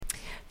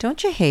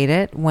Don't you hate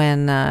it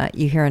when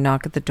you hear a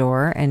knock at the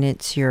door and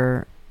it's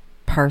your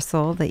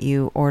parcel that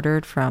you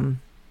ordered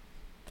from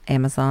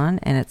Amazon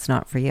and it's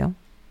not for you?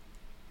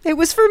 It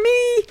was for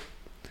me.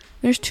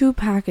 There's 2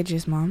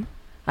 packages, Mom.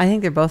 I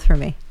think they're both for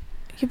me.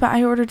 Yeah, but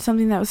I ordered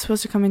something that was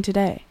supposed to come in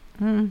today.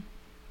 And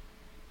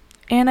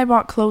I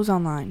bought clothes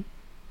online.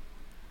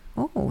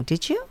 Oh,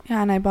 did you?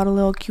 Yeah, and I bought a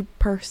little cute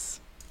purse.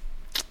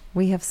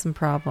 We have some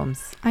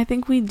problems. I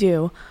think we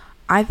do.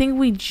 I think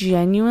we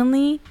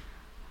genuinely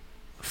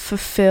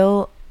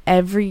fulfill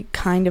every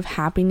kind of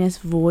happiness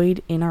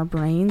void in our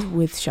brains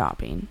with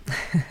shopping.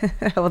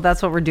 Well,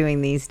 that's what we're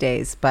doing these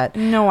days, but...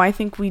 No, I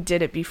think we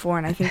did it before,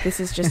 and I think this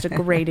is just a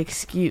great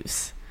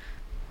excuse.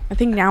 I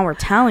think now we're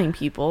telling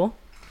people.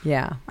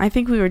 Yeah. I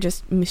think we were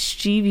just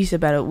mischievous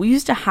about it. We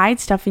used to hide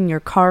stuff in your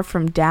car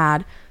from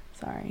Dad.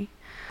 Sorry.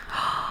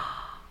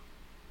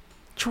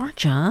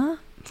 Georgia.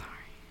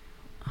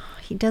 Sorry.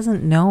 He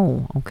doesn't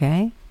know,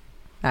 okay?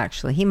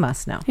 Actually, he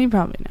must know. He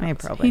probably knows.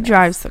 He knows.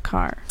 Drives the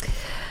car.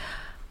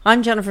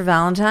 I'm Jennifer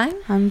Valentine.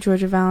 I'm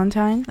Georgia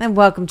Valentine. And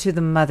welcome to the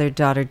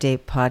Mother-Daughter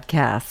Date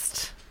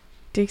podcast.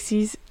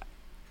 Dixie's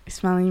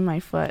smelling my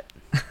foot.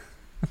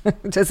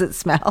 Does it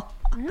smell?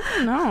 I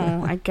don't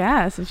know. I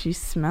guess if she's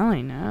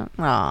smelling it.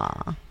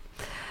 Aw.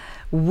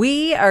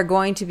 We are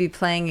going to be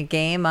playing a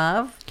game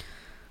of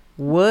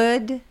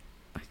Would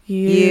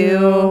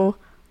You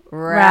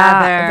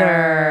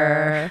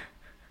Rather?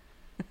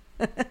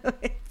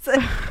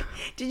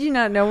 Did you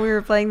not know we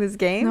were playing this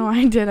game? No,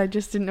 I did. I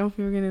just didn't know if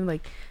we were going to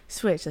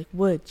switch.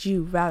 Would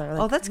you rather?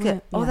 Oh, that's good.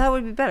 Yeah. Oh, that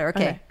would be better.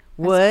 Okay.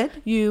 Would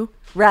you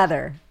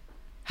rather?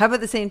 How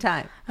about the same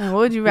time?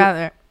 Would you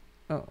rather?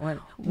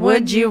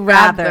 Would you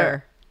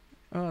rather?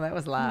 Oh, that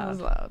was loud. That was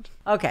loud.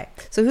 Okay.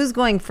 So who's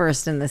going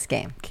first in this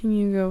game? Can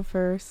you go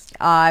first?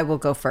 I will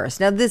go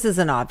first. Now, this is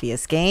an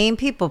obvious game.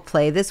 People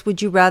play this.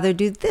 Would you rather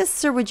do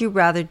this or would you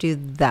rather do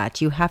that?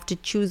 You have to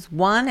choose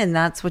one, and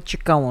that's what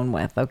you're going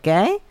with,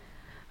 okay?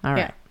 All right.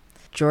 Yeah.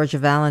 Georgia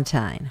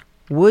Valentine.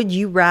 Would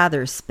you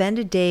rather spend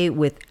a day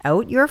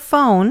without your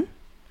phone,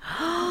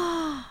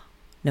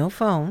 no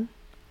phone,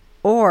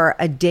 or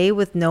a day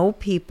with no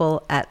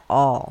people at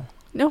all?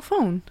 No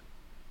phone.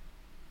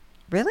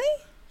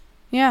 Really?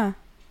 Yeah.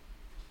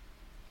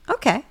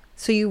 Okay.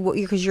 So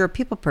because you're a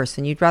people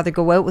person, you'd rather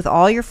go out with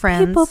all your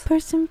friends. People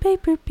person,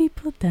 paper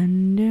people,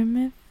 Dunder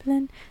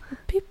Mifflin.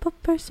 People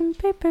person,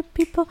 paper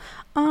people.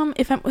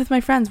 If I'm with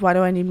my friends, why do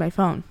I need my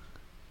phone?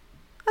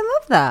 I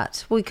love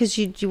that. Well, because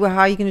how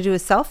are you going to do a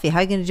selfie? How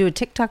are you going to do a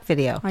TikTok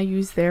video? I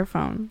use their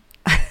phone.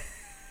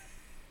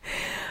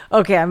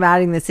 Okay, I'm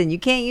adding this in. You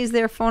can't use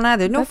their phone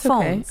either. No That's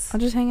phones. Okay. I'll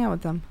just hang out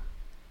with them.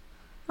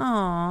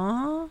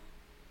 Aww.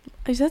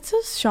 Is that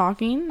so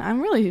shocking?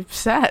 I'm really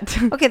upset.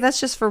 Okay, that's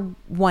just for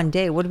one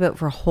day. What about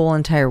for a whole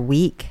entire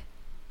week?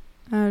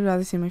 I'd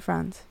rather see my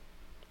friends.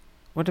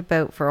 What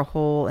about for a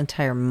whole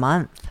entire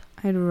month?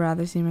 I'd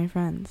rather see my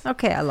friends.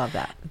 Okay, I love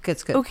that.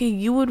 Good. Okay,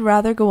 you would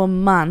rather go a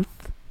month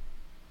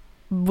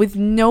with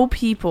no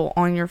people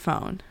on your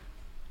phone?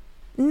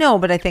 No,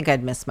 but I think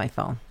I'd miss my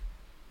phone.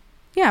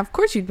 Yeah, of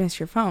course you'd miss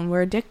your phone.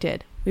 We're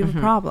addicted. We have a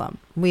problem.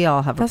 We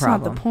all have a problem.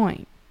 That's not the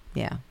point.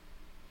 Yeah.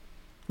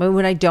 But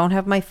when I don't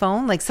have my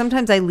phone,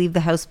 sometimes I leave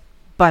the house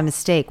by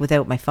mistake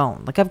without my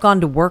phone. I've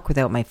gone to work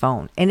without my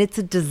phone, and it's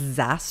a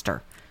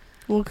disaster.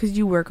 Well, because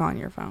you work on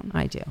your phone.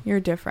 I do. You're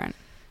different.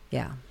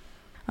 Yeah.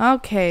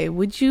 Okay,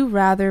 would you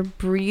rather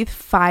breathe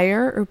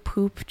fire or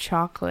poop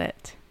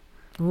chocolate?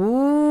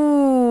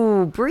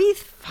 Ooh, breathe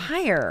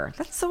fire.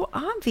 That's so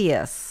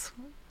obvious.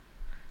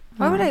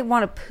 Why would I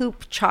want to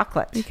poop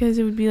chocolate? Because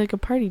it would be like a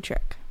party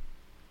trick.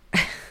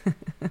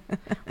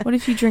 What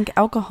if you drink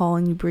alcohol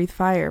and you breathe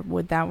fire?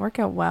 Would that work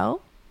out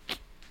well?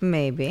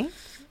 Maybe.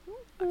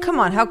 Come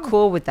on, how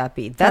cool would that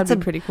be? That'd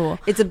be pretty cool.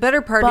 It's a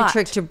better party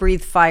trick to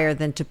breathe fire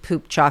than to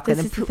poop chocolate.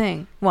 This is the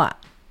thing. What?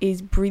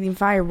 Is breathing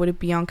fire, would it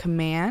be on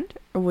command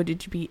or would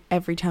it be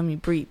every time you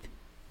breathe?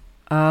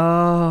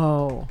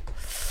 Oh.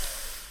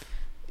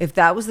 If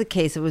that was the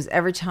case, it was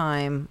every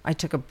time I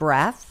took a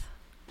breath.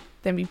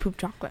 Then we poop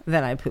chocolate.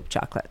 Then I poop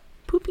chocolate.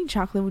 Pooping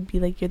chocolate would be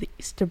like you're the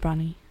Easter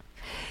bunny.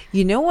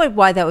 You know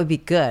why that would be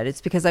good?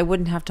 It's because I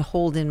wouldn't have to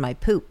hold in my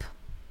poop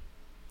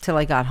till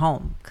I got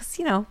home. Because,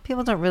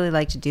 people don't really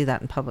like to do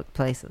that in public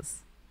places.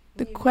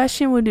 The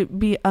question, would it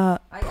be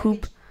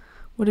poop?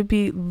 Would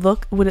it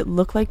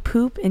look like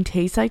poop and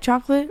taste like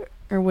chocolate?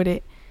 Or would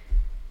it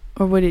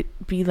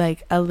be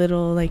like a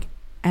little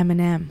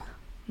M&M?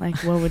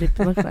 What would it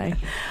look like?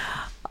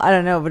 I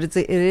don't know, but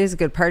it is a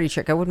good party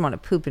trick. I wouldn't want to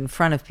poop in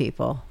front of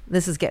people.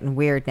 This is getting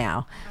weird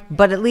now. Okay.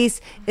 But at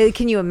least,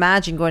 can you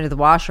imagine going to the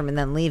washroom and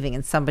then leaving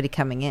and somebody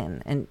coming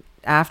in and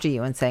after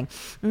you and saying,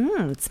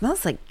 it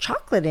smells like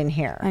chocolate in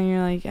here. And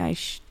you're like,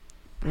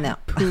 no.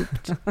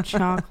 Pooped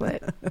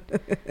chocolate.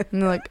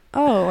 And they're like,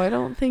 oh, I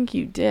don't think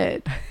you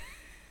did.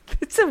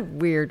 It's a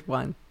weird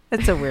one.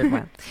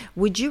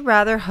 Would you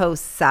rather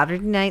host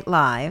Saturday Night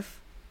Live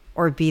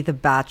or be the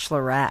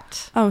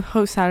Bachelorette? Oh,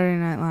 host Saturday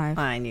Night Live.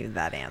 I knew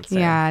that answer.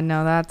 Yeah,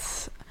 no,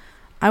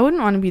 I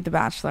wouldn't want to be the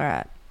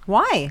Bachelorette.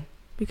 Why?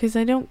 Because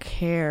I don't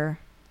care.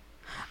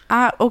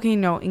 Okay,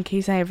 no, in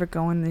case I ever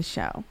go on this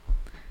show,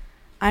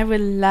 I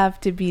would love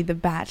to be the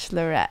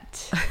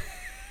Bachelorette.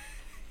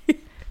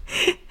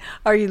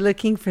 Are you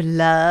looking for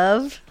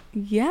love?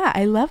 Yeah,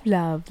 I love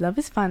love. Love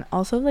is fun.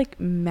 Also, like,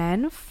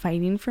 men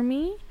fighting for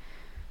me.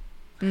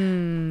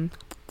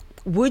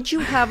 Would you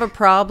have a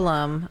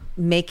problem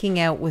making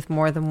out with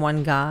more than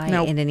one guy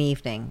Nope. in an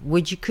evening?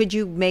 Could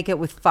you make it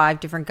with 5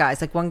 different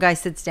guys? Like one guy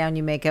sits down,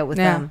 you make out with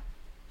No. them.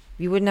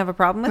 You wouldn't have a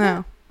problem with No.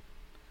 it?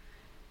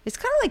 It's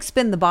kind of like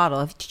spin the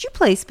bottle. Did you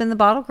play spin the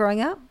bottle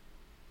growing up?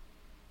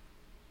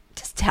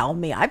 Just tell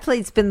me. I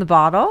played spin the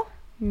bottle.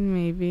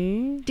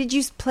 Maybe. Did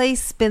you play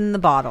spin the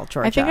bottle,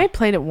 Georgia? I think I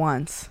played it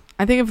once.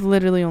 I think I've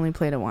literally only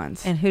played it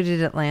once. And who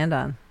did it land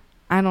on?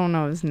 I don't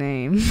know his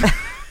name.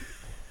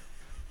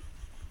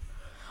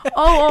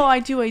 Oh, I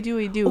do.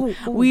 Ooh.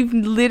 We've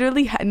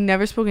literally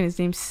never spoken. His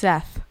name's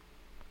Seth.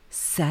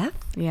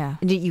 Seth? Yeah.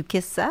 Did you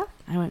kiss Seth?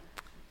 I went,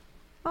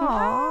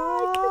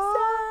 Aww.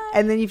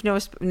 And then you've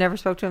never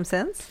spoke to him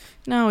since?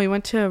 no, we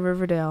went to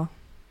Riverdale.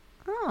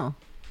 Oh.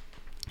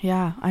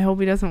 Yeah, I hope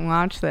he doesn't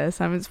watch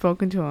this. I haven't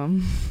spoken to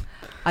him.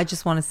 I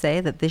just want to say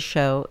that this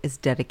show is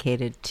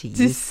dedicated to you,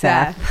 To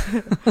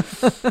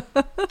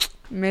Seth.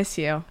 Miss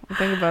you. I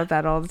think about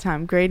that all the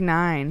time. Grade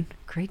 9.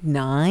 Grade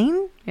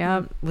 9?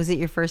 Yeah. Was it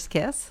your first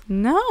kiss?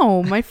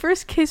 No, my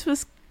first kiss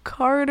was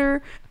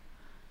Carter.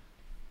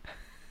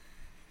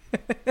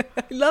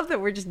 I love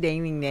that we're just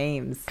naming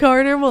names.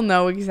 Carter will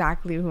know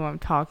exactly who I'm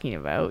talking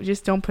about.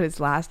 Just don't put his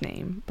last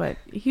name. But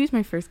he was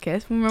my first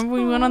kiss. Remember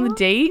we went on the Aw.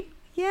 date?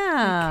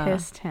 Yeah. I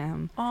kissed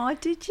him. Oh,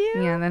 did you?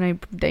 Yeah, then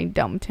I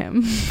dumped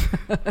him.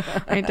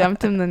 I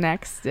dumped him the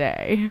next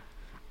day.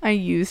 I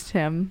used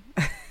him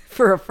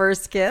For a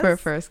first kiss? for a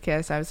first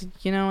kiss. I was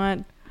like, you know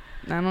what?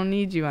 I don't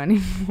need you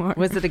anymore.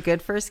 Was it a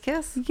good first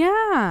kiss?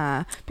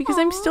 Yeah, because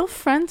I'm Aw. still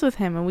friends with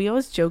him and we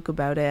always joke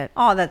about it.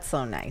 Oh, that's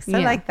so nice. I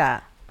Yeah. like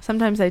that.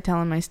 Sometimes I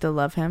tell him I still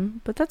love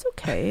him, but that's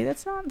okay.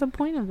 That's not the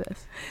point of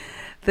this.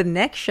 The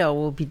next show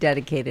will be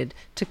dedicated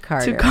to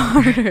Carter. To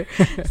Carter.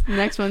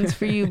 Next one's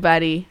for you,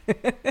 buddy.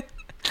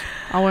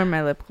 I'll wear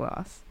my lip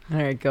gloss. All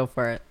right, go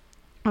for it.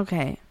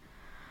 Okay.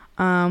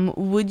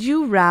 Would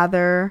you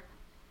rather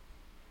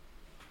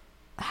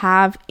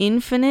have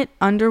infinite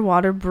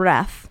underwater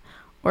breath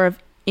or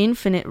have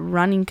infinite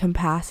running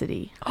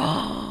capacity?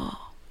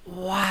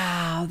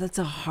 Wow, that's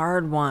a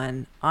hard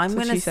one. I'm That's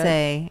what going to she said.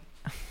 say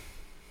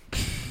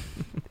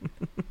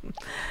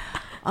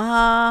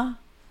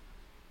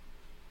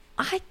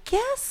I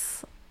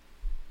guess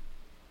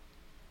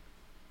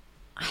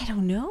I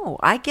don't know.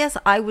 I guess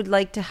I would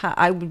like to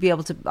I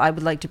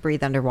would like to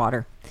breathe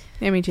underwater.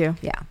 Yeah, me too.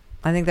 Yeah.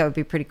 I think that would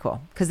be pretty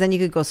cool because then you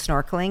could go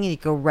snorkeling and you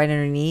could go right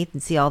underneath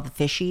and see all the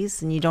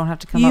fishies and you don't have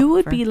to come up. You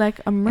would for be like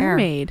a air.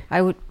 mermaid.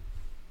 I would.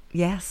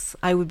 Yes,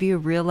 I would be a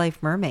real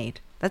life mermaid.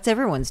 That's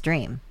everyone's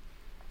dream.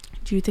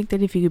 Do you think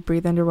that if you could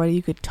breathe underwater,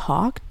 you could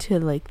talk to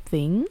like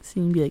things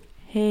and you'd be like,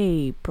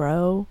 "Hey,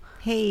 bro"?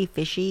 Hey,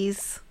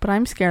 fishies. But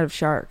I'm scared of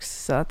sharks,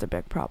 so that's a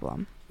big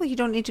problem. Well, you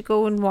don't need to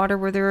go in water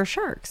where there are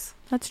sharks.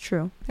 That's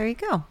true. There you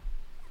go.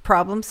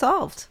 Problem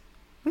solved.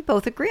 We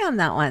both agree on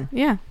that one.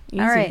 Yeah. Easy.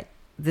 All right.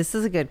 This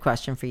is a good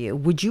question for you.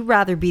 Would you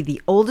rather be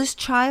the oldest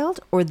child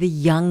or the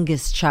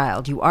youngest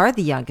child? You are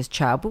the youngest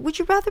child, but would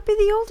you rather be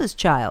the oldest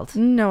child?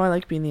 No, I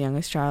like being the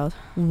youngest child.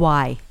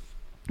 Why?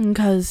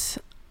 Because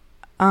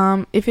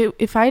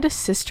if I had a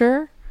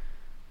sister,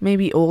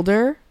 maybe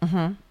older,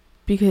 Mm-hmm.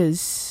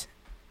 because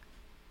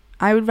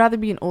I would rather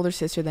be an older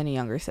sister than a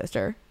younger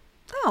sister.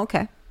 Oh,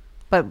 okay.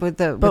 But with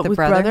the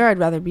brother, I'd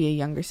rather be a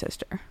younger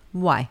sister.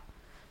 Why?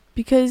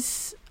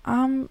 Because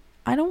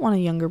I don't want a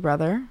younger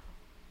brother.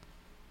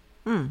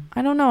 Mm.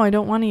 I don't know. I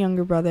don't want a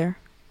younger brother.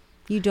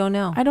 You don't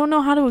know. I don't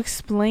know how to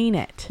explain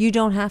it. You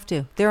don't have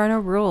to. There are no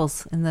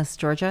rules in this,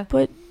 Georgia.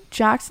 But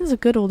Jackson's a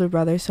good older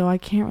brother, so I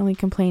can't really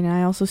complain. And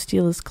I also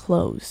steal his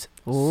clothes.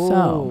 Oh,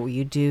 So.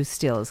 you do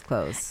steal his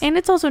clothes. And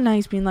it's also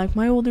nice being like,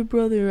 my older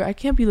brother. I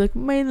can't be like,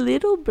 my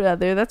little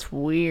brother. That's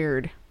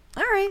weird.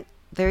 All right.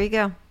 There you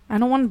go. I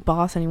don't want to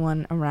boss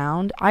anyone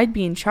around. I'd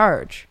be in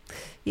charge.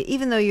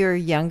 Even though you're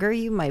younger,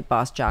 you might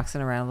boss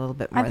Jackson around a little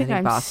bit more I think than he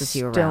I'm bosses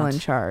you still around. in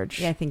charge.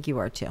 Yeah, I think you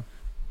are too.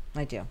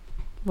 I do.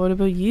 What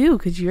about you?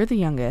 Because you're the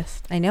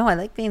youngest. I know. I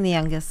like being the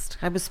youngest.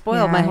 I was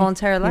spoiled my Yeah, whole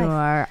entire You life.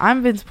 are.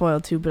 I've been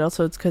spoiled too, but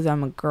also it's because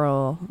I'm a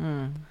girl.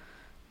 Mm.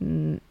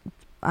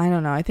 I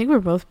don't know. I think we're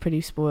both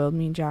pretty spoiled.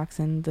 Me and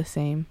Jackson, the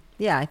same.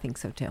 Yeah, I think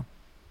so too.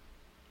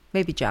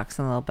 Maybe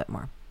Jackson a little bit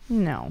more.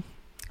 No.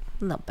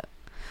 A little bit.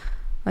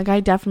 Like, I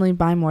definitely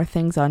buy more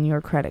things on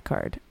your credit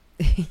card.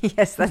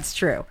 Yes, that's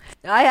true.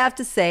 I have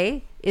to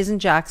say, isn't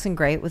Jackson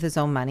great with his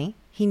own money?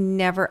 He's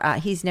never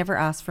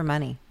asked for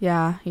money.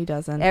 Yeah, he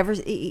doesn't.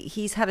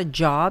 He's had a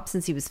job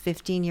since he was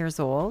 15 years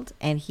old,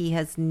 and he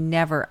has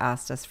never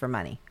asked us for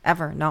money,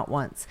 ever, not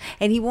once.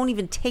 And he won't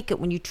even take it.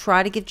 When you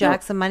try to give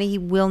Jackson money, he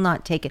will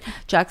not take it.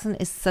 Jackson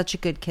is such a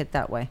good kid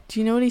that way. Do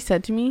you know what he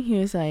said to me? He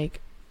was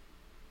like,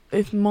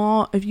 if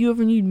you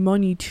ever need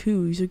money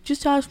too, he's like,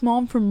 just ask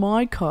mom for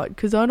my cut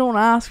because I don't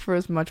ask for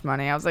as much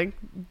money. I was like,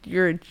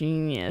 you're a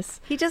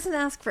genius. He doesn't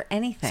ask for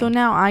anything. So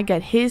now I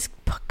get his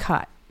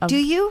cut Do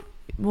you?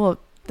 Well,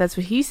 that's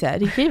what he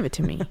said. He gave it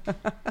to me.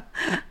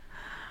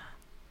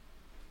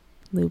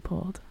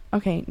 Loophole.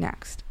 Okay,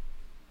 next.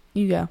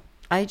 You go.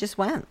 I just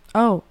went.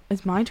 Oh,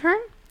 it's my turn?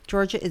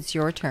 Georgia, it's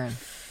your turn.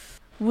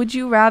 Would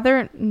you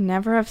rather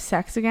never have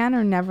sex again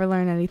or never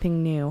learn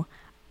anything new?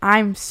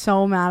 I'm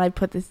so mad I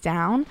put this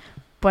down,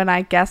 but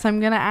I guess I'm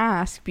going to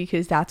ask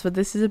because that's what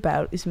this is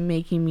about, is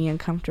making me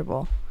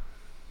uncomfortable.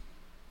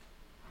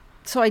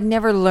 So I'd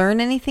never learn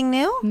anything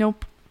new?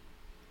 Nope.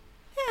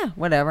 Yeah,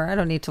 whatever. I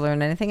don't need to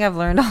learn anything. I've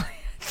learned all.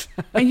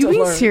 Are you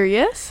being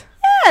serious?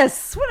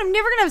 Yes. What, I'm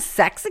never going to have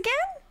sex again?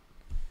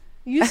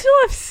 You still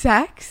have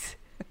sex?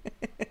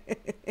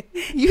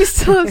 You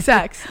still have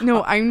sex?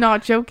 No, I'm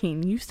not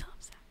joking. You still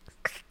have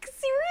sex?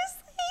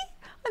 Seriously?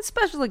 On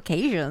special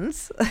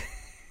occasions.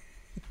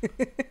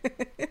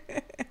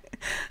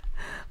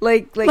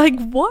 like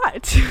what?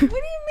 What do you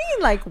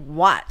mean? Like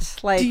what?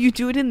 Like, do you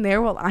do it in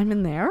there while I'm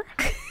in there?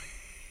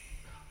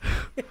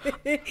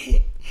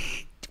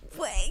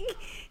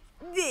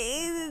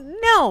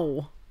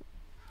 No.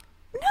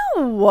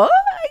 No. What?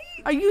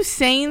 Are you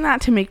saying that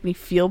to make me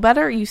feel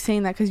better? Or are you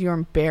saying that because you're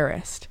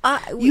embarrassed?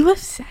 You have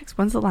sex.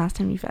 When's the last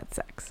time you've had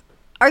sex?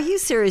 Are you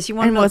serious? You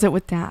want to know? Was it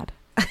with Dad?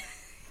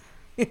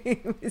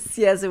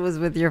 Yes, it was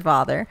with your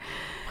father.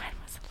 When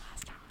was the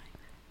last time?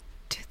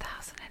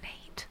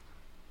 2008.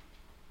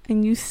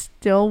 And you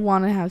still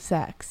want to have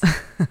sex?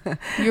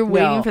 You're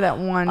waiting for that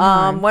one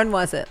time. When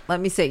was it?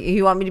 Let me see.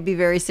 You want me to be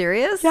very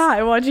serious? Yeah,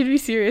 I want you to be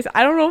serious.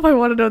 I don't know if I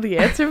want to know the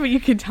answer, but you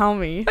can tell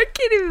me. I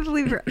can't even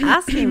believe you're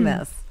asking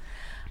this.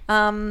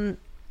 I'm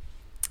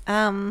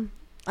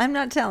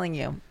not telling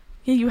you.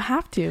 Yeah, you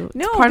have to. It's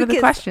No, part of the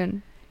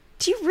question.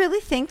 Do you really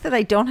think that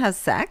I don't have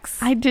sex?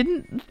 I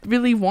didn't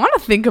really want to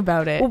think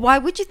about it. Well, why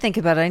would you think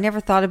about it? I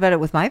never thought about it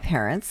with my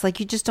parents. Like,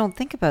 you just don't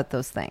think about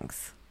those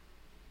things.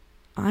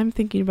 I'm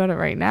thinking about it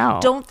right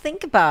now. Don't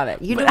think about it.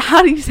 But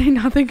how do you say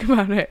not think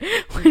about it?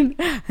 How many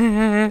times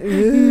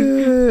have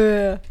you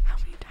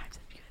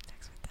had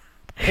sex with Dad?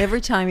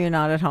 Every time you're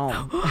not at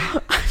home.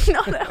 I'm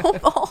not at home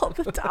all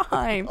the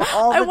time.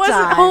 All the I wasn't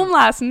time. home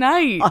last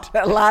night.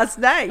 Last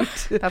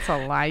night. That's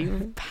a lie.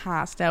 You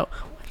passed out.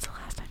 When's the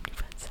last time you've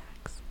had sex?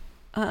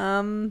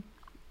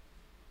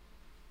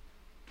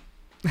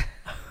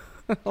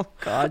 Oh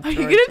God. Are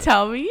you gonna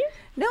tell me?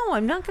 No,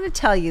 I'm not going to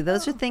tell you.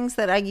 Those are things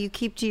that you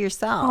keep to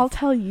yourself. I'll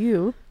tell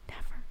you.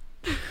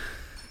 Never.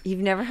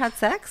 You've never had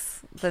sex?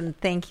 Then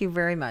thank you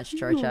very much,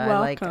 Georgia. You're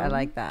welcome. I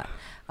like that.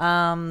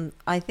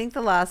 I think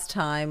the last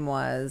time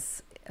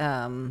was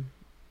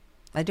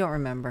I don't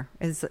remember.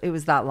 It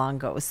was that long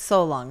ago. It was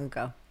so long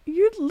ago.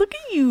 Look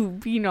at you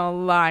being all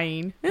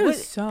lying. It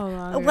was so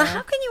long ago. Well,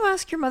 how can you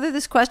ask your mother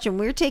this question?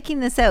 We're taking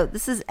this out.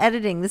 This is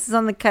editing. This is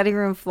on the cutting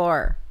room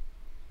floor.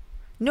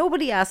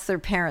 Nobody asks their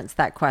parents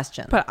that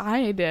question. But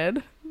I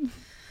did.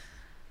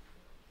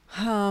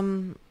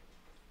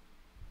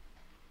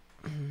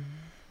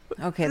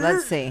 Okay,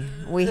 let's see.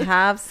 We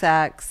have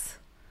sex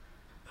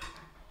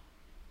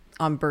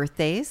on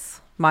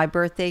birthdays. My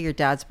birthday, your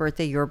dad's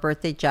birthday, your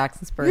birthday,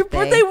 Jackson's birthday. Your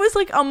birthday was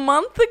like a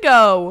month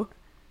ago.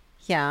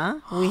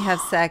 Yeah. We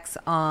have sex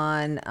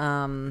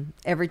on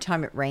every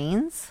time it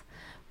rains.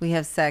 We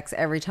have sex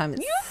every time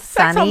it's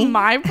sunny. Sex on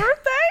my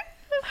birthday?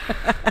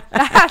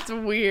 That's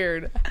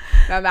weird.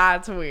 Now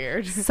that's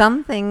weird.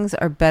 Some things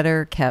are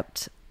better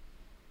kept.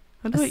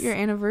 What about your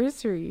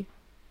anniversary?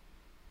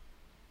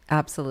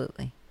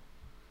 Absolutely.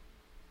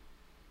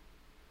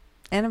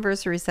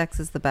 Anniversary sex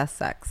is the best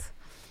sex.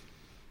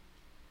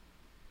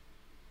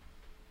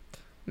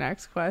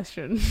 Next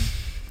question.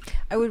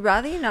 I would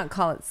rather you not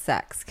call it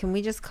sex. Can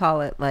we just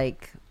call it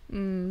like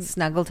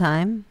snuggle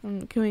time?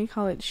 Can we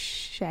call it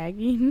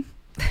shagging?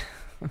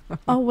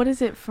 Oh, what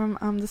is it from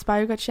The Spy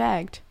Who Got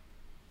Shagged?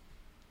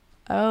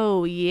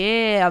 Oh,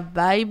 yeah,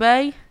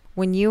 baby.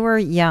 When you were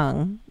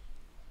young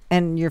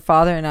and your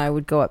father and I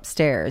would go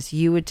upstairs,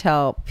 you would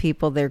tell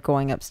people they're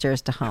going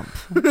upstairs to hump.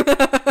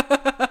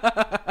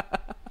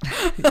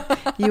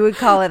 You would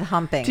call it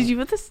humping. Did you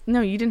put this?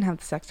 No, you didn't have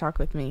the sex talk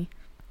with me.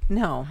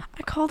 No.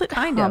 I called it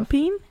Kind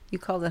humping. You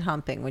called it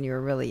humping when you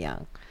were really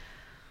young.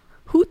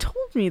 Who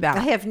told me that?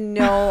 I have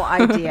no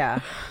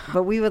idea,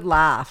 but we would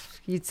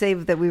laugh. You'd say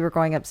that we were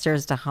going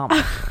upstairs to hump.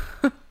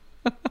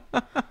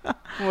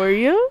 Were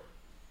you?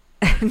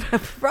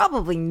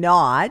 Probably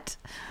not.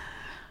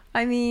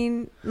 I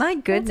mean, my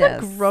goodness.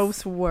 That's a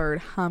gross word,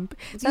 hump.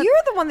 You're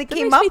the one that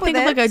came up with it.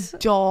 That makes me think of like a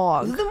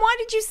dog. Then why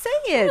did you say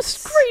it? It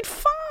was grade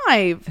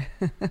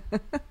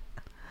 5.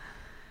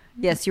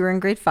 Yes, you were in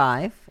grade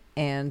 5,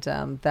 and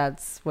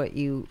that's what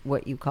you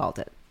called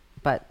it.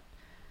 But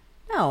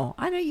no,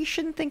 I know you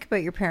shouldn't think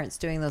about your parents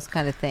doing those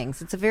kind of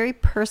things. It's a very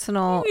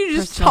personal. You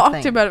just personal talked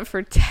thing. about it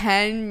for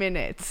 10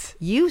 minutes.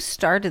 You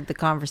started the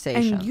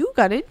conversation, and you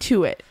got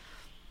into it.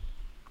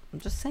 I'm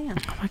just saying.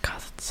 Oh my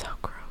god, that's so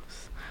gross.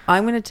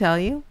 I'm going to tell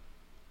you.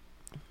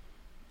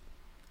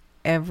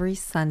 Every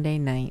Sunday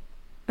night.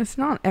 It's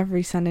not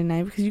every Sunday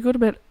night because you go to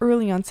bed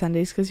early on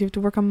Sundays because you have to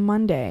work on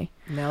Monday.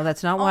 No,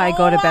 that's not why I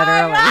go to bed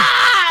early.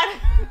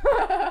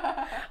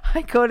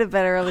 I go to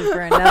bed early for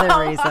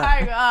another reason. Oh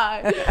my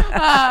god.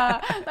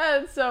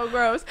 That's so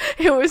gross.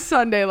 It was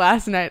Sunday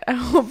last night. I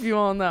hope you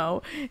all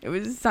know. It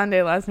was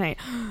Sunday last night.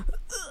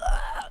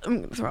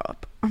 I'm gonna throw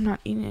up. I'm not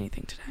eating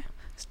anything today.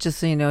 Just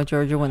so you know,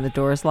 Georgia, when the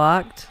door's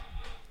locked.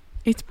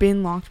 It's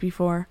been locked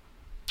before.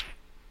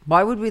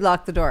 Why would we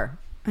lock the door?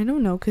 I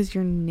don't know, because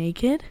you're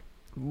naked.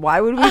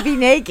 Why would we be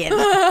naked? You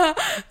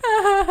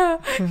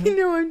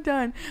know I'm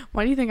done.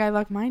 Why do you think I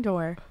locked my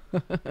door?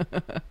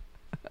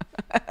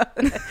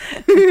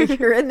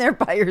 You're in there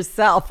by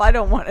yourself. I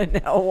don't want to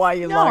know why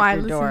you locked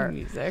your door. I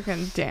listen to music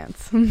and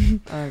dance.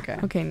 Okay.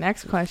 Okay,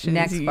 next question.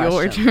 Next Your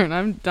question. turn.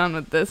 I'm done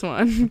with this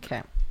one.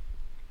 Okay.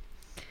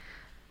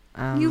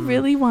 You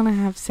really want to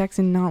have sex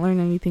and not learn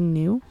anything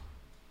new?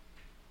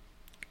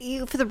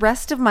 For the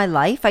rest of my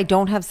life? I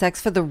don't have sex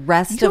for the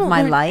rest You of don't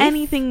my learn life?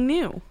 anything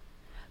new.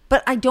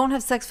 But I don't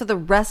have sex for the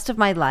rest of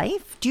my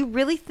life? Do you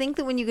really think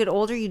that when you get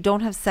older, you don't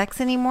have sex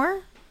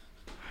anymore?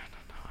 I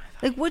don't know.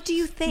 Like, what do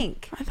you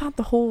think? I thought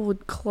the hole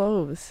would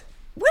close.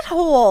 What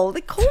hole?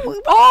 The hole?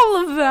 All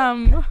of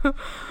them.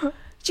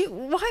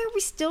 Why are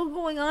we still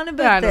going on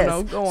about this? I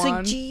don't know. Go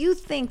on. So do you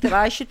think that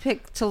I should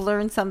pick to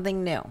learn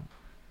something new?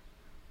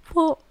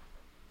 Well,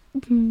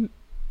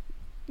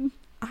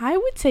 I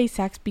would say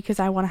sex because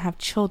I want to have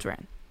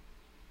children.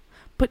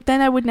 But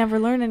then I would never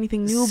learn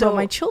anything new about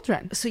my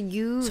children. So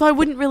I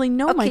wouldn't really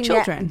know my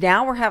children.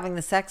 Now we're having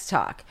the sex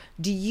talk.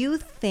 Do you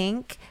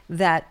think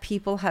that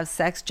people have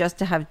sex just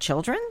to have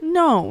children?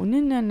 No.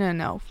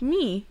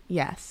 Me,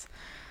 yes.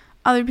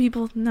 Other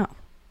people, no.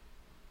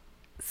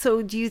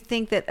 So do you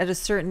think that at a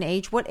certain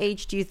age, what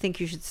age do you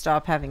think you should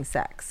stop having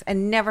sex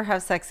and never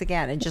have sex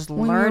again and just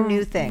learn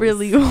new things?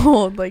 Really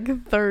old,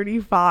 like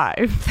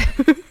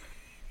 35.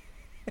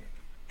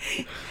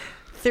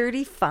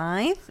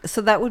 35? So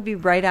that would be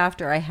right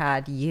after I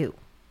had you.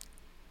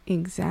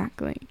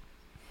 Exactly.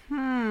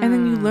 And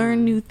then you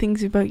learn new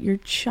things about your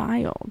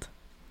child.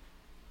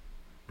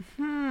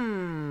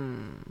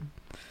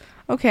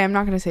 Okay, I'm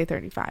not going to say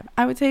 35.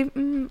 I would say, I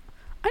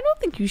don't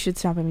think you should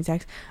stop having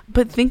sex.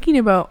 But thinking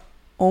about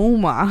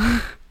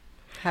Oma.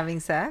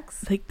 Having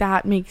sex? Like,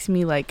 that makes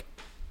me like...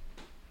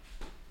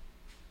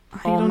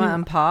 Oma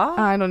and Pa?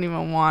 I don't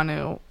even want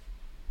to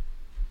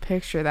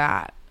picture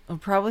that.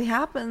 It probably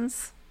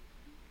happens.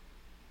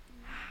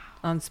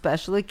 On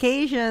special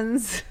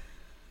occasions.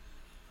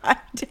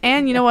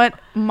 And you know what?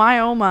 My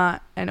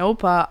Oma and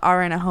Opa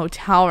are in a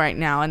hotel right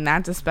now, and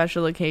that's a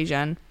special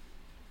occasion.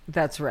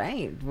 That's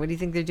right. What do you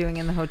think they're doing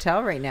in the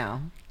hotel right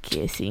now?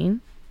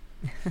 Kissing.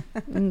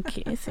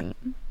 Kissing.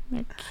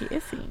 They're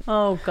kissing.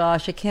 Oh,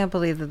 gosh. I can't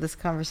believe that this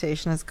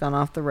conversation has gone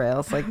off the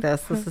rails like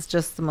this. This is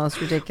just the most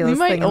ridiculous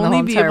thing in the whole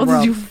entire world. We might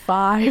only be able to do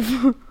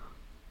 5.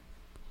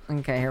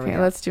 Okay, here we go.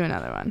 Let's do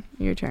another one.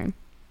 Your turn.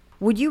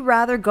 Would you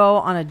rather go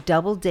on a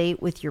double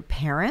date with your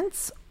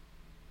parents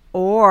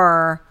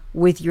or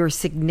with your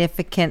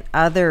significant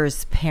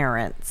other's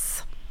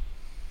parents?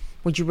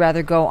 Would you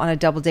rather go on a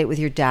double date with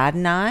your dad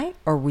and I,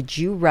 or would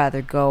you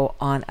rather go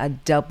on a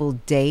double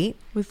date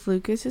with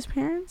Lucas's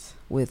parents?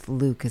 With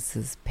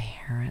Lucas's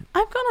parents.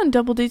 I've gone on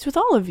double dates with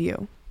all of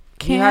you.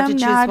 Cam, you have to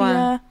choose Nadia,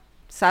 one.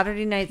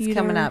 Saturday night's Peter.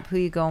 coming up. Who are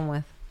you going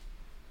with?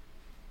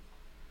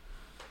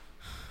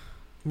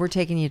 We're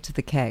taking you to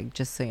the keg,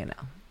 just so you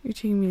know. You're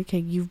taking me to the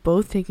keg. You've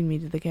both taken me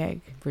to the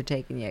keg. We're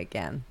taking you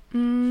again.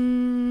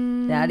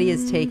 Nadia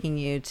is taking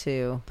you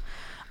to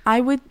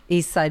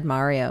East Side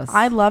Mario's.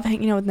 I love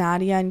hanging out with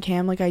Nadia and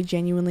Cam. Like, I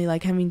genuinely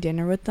like having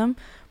dinner with them.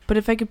 But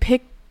if I could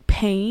pick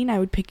paying, I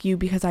would pick you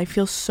because I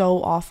feel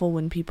so awful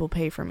when people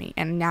pay for me.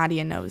 And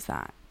Nadia knows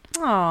that.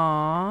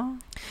 Aww.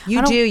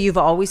 You do. You've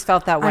always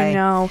felt that way. I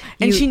know.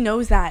 And she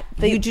knows that.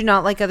 You do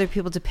not like other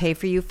people to pay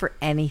for you for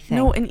anything.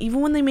 No, and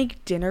even when they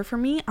make dinner for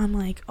me, I'm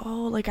like,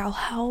 oh, like, I'll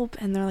help.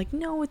 And they're like,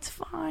 no, it's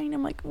fine.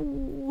 I'm like,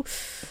 ooh,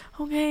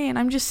 okay. And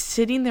I'm just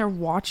sitting there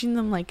watching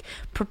them, like,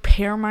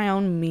 prepare my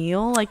own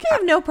meal. Like, I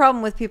have no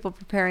problem with people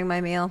preparing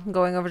my meal and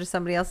going over to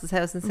somebody else's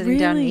house and sitting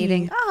down and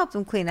eating. I'll help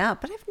them clean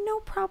up, but I have no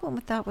problem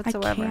with that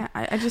whatsoever.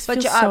 I can't. I just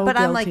feel so guilty. But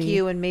I'm like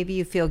you, and maybe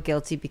you feel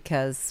guilty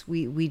because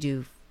we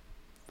do...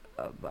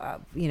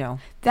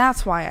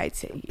 that's why I'd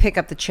say pick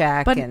up the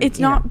check. But it's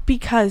not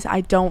because I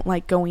don't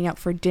like going out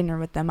for dinner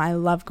with them. I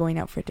love going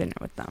out for dinner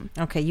with them.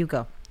 Okay, you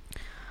go.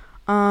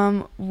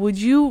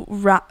 Would you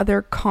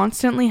rather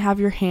constantly have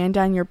your hand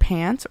down your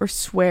pants or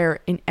swear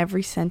in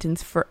every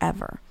sentence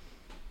forever?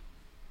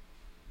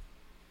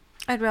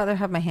 I'd rather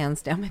have my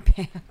hands down my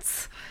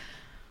pants.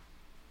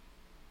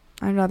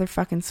 I'd rather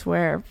fucking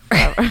swear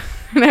forever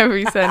in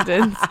every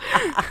sentence.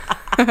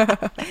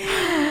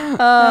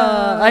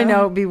 I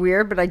know it'd be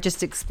weird, but I'd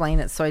just explain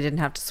it so I didn't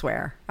have to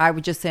swear. I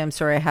would just say, I'm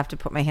sorry, I have to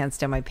put my hands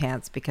down my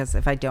pants because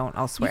if I don't,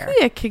 I'll swear. You could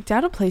get kicked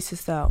out of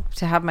places, though.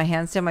 To have my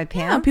hands down my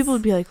pants? Yeah, people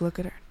would be like, look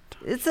at her.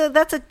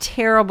 That's a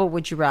terrible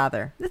would you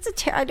rather. That's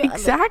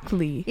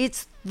exactly.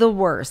 It's the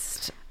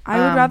worst. I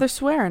would rather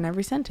swear in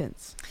every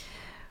sentence.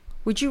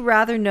 Would you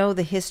rather know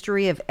the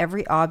history of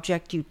every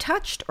object you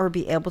touched or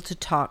be able to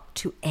talk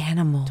to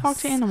animals? Talk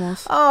to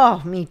animals.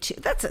 Oh, me too.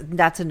 That's a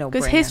no-brainer.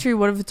 Because history,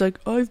 what if it's like,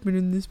 I've been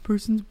in this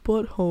person's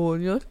butthole,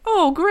 and you're like,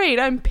 oh, great,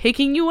 I'm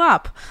picking you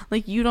up.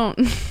 Like, you don't.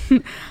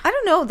 I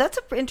don't know. That's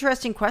an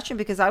interesting question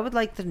because I would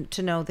like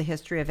to know the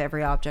history of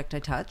every object I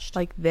touched.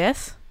 Like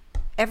this?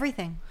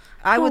 Everything.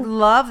 I would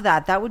love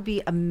that. That would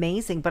be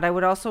amazing. But I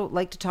would also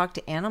like to talk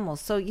to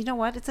animals. So, you know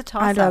what? It's a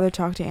toss-up. I'd rather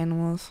talk to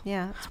animals.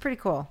 Yeah, it's pretty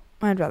cool.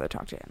 I'd rather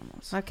talk to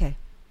animals. Okay.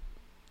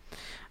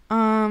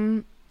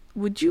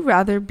 Would you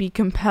rather be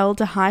compelled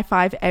to high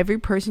five every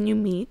person you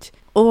meet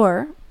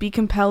or be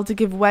compelled to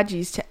give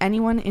wedgies to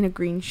anyone in a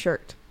green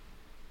shirt?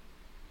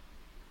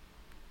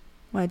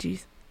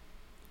 Wedgies.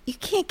 You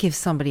can't give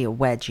somebody a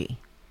wedgie,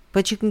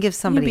 but you can give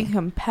somebody. You'd be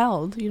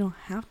compelled. You don't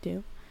have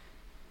to.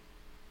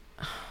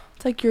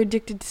 It's like you're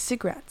addicted to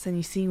cigarettes and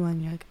you see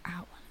one, you're like, I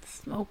want to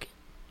smoke it.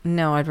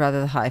 No, I'd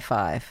rather the high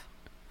five.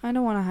 I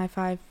don't want a high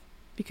five.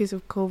 Because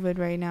of COVID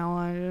right now,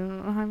 I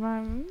don't high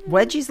five.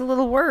 Wedgie's a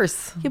little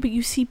worse. Yeah, but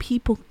you see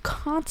people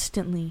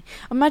constantly.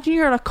 Imagine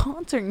you're at a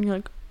concert and you're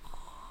like,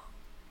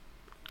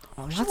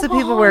 lots of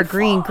people wear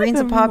green. Green's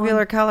a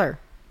popular color.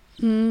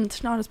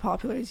 It's not as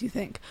popular as you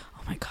think.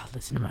 Oh my God,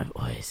 listen to my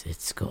voice.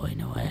 It's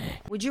going away.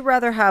 Would you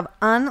rather have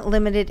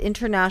unlimited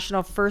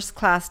international first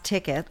class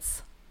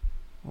tickets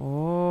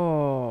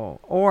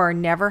or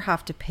never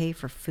have to pay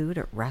for food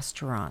at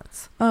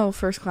restaurants? Oh,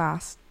 first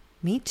class.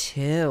 Me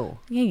too.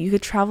 Yeah, you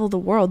could travel the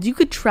world. You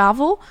could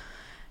travel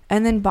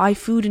and then buy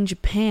food in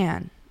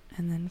Japan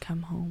and then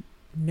come home.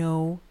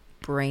 No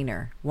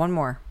brainer. One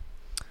more.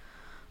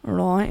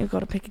 Right, you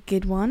got to pick a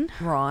good one.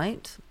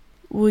 Right.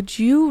 Would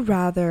you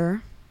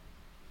rather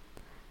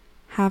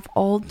have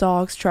all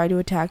dogs try to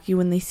attack you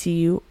when they see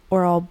you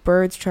or all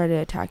birds try to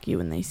attack you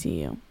when they see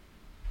you?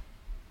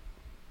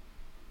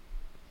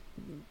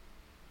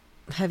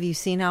 Have you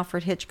seen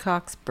Alfred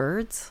Hitchcock's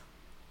Birds?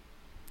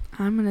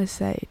 I'm going to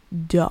say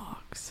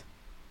dogs.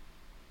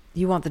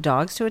 You want the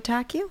dogs to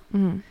attack you?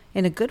 Mm-hmm.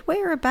 In a good way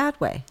or a bad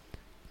way?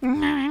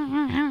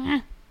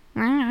 Why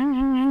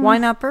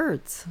not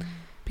birds?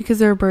 Because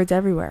there are birds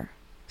everywhere.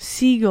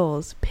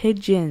 Seagulls,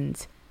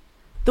 pigeons.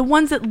 The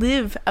ones that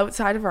live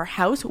outside of our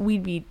house,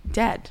 we'd be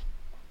dead.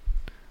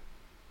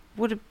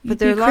 But You'd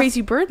they're be a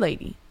crazy bird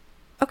lady.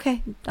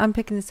 Okay, I'm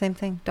picking the same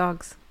thing.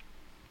 Dogs.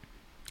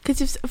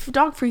 Because if a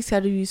dog freaks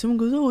out at you, someone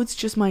goes, oh, it's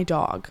just my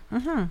dog.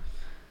 Mm-hmm.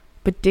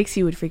 But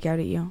Dixie would freak out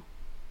at you.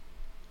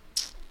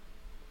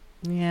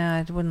 Yeah,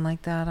 I wouldn't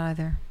like that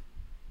either.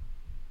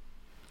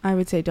 I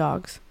would say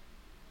dogs.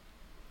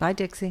 Bye,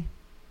 Dixie.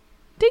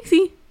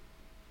 Dixie.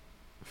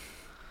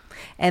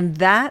 And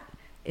that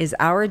is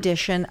our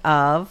edition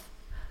of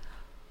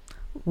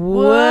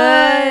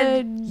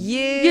Would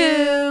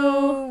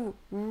You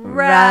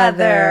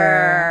Rather?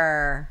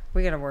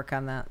 We got to work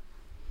on that.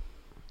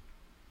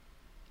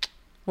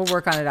 We'll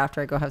work on it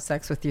after I go have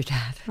sex with your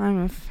dad.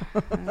 I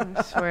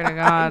swear to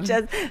God.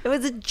 It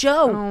was a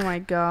joke. Oh my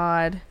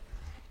God.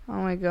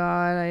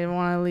 I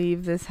want to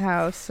leave this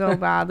house so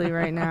badly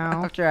right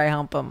now. After I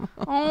hump him.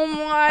 Oh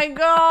my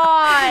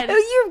God.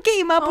 You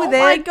came up with it.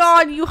 Oh my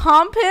God, you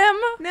hump him?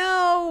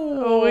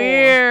 No.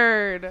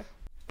 Weird.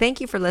 Thank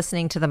you for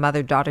listening to the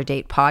Mother-Daughter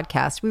Date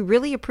podcast. We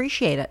really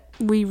appreciate it.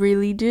 We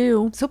really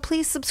do. So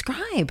please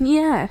subscribe.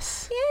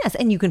 Yes. Yes.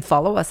 And you can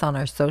follow us on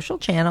our social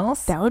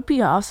channels. That would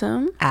be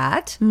awesome.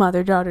 At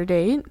Mother-Daughter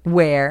Date.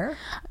 Where?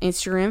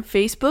 Instagram,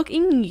 Facebook,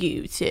 and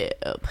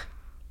YouTube.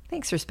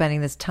 Thanks for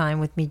spending this time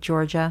with me,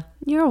 Georgia.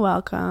 You're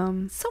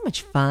welcome. So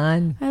much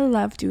fun. I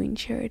love doing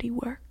charity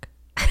work.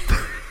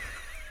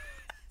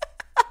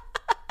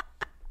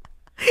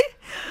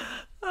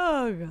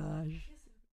 Oh, gosh.